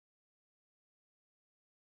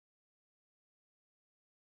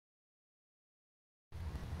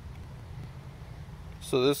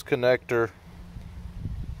So this connector,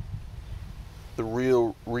 the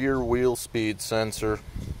rear wheel speed sensor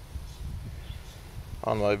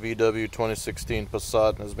on my VW 2016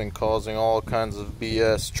 Passat, has been causing all kinds of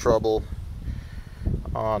BS trouble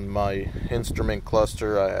on my instrument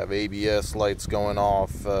cluster. I have ABS lights going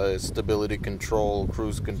off, stability control,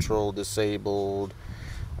 cruise control disabled.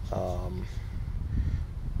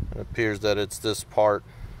 It appears that it's this part.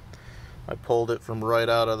 I pulled it from right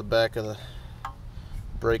out of the back of the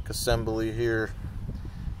brake assembly here.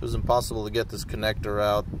 It was impossible to get this connector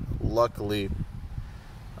out. Luckily,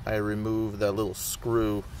 I removed that little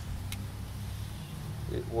screw.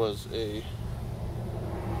 It was a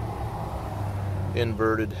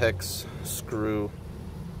inverted hex screw,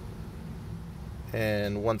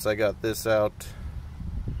 and once I got this out,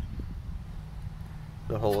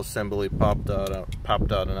 the whole assembly popped out,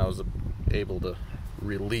 and I was able to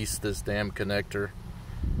release this damn connector.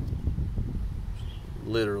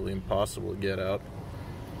 Literally impossible to get out.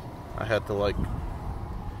 I had to like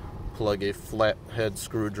plug a flathead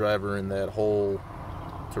screwdriver in that hole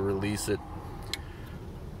to release it.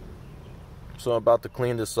 So I'm about to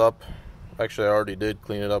clean this up. Actually, I already did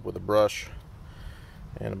clean it up with a brush,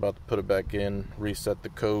 and I'm about to put it back in, reset the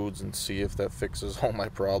codes, and see if that fixes all my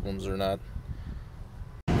problems or not.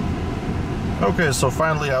 Okay, so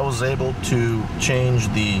finally I was able to change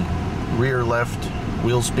the rear left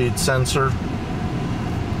wheel speed sensor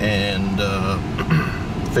and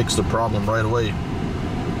fix the problem right away.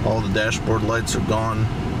 All the dashboard lights are gone,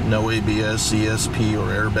 no ABS, ESP, or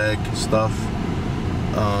airbag stuff.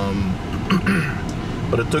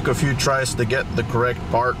 But it took a few tries to get the correct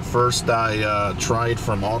part. First I tried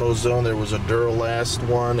from AutoZone. There was a Duralast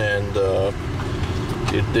one, and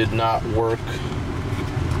it did not work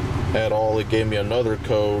at all. It gave me another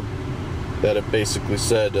code that it basically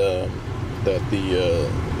said that the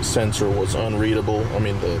sensor was unreadable. I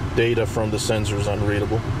mean, the data from the sensor is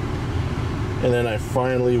unreadable. And then I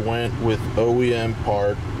finally went with OEM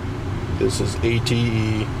part. This is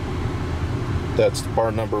ATE. That's the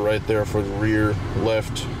part number right there for the rear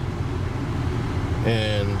left.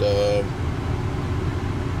 And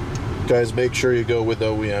guys, make sure you go with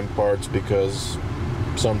OEM parts, because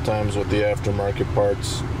sometimes with the aftermarket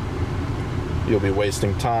parts you'll be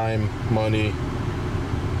wasting time, money,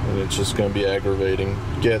 and it's just going to be aggravating.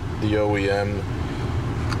 Get the OEM.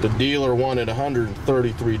 The dealer wanted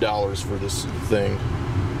 $133 for this thing,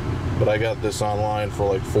 but I got this online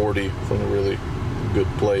for like $40 from a really good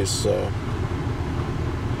place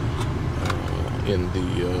in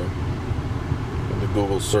the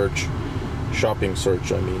Google search, shopping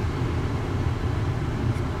search, I mean.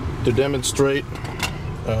 To demonstrate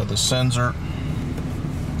the sensor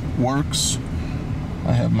works,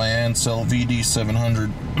 I have my Ansel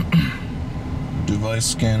VD700 device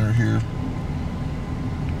scanner here,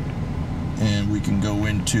 and we can go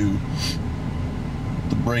into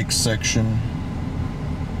the brake section.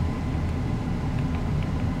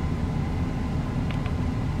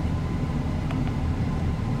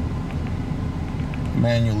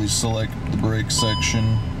 Manually select the brake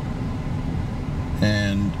section,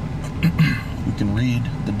 and we can read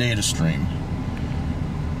the data stream.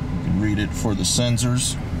 We can read it for the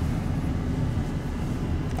sensors.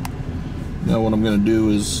 Now what I'm going to do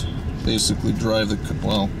is basically drive the,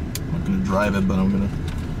 well, I'm not going to drive it, but I'm going to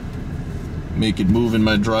make it move in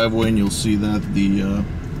my driveway, and you'll see that the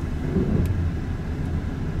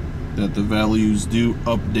values do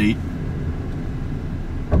update.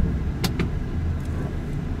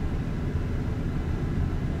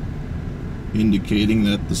 Indicating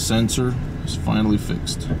that the sensor is finally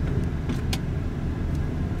fixed.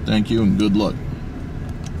 Thank you and good luck.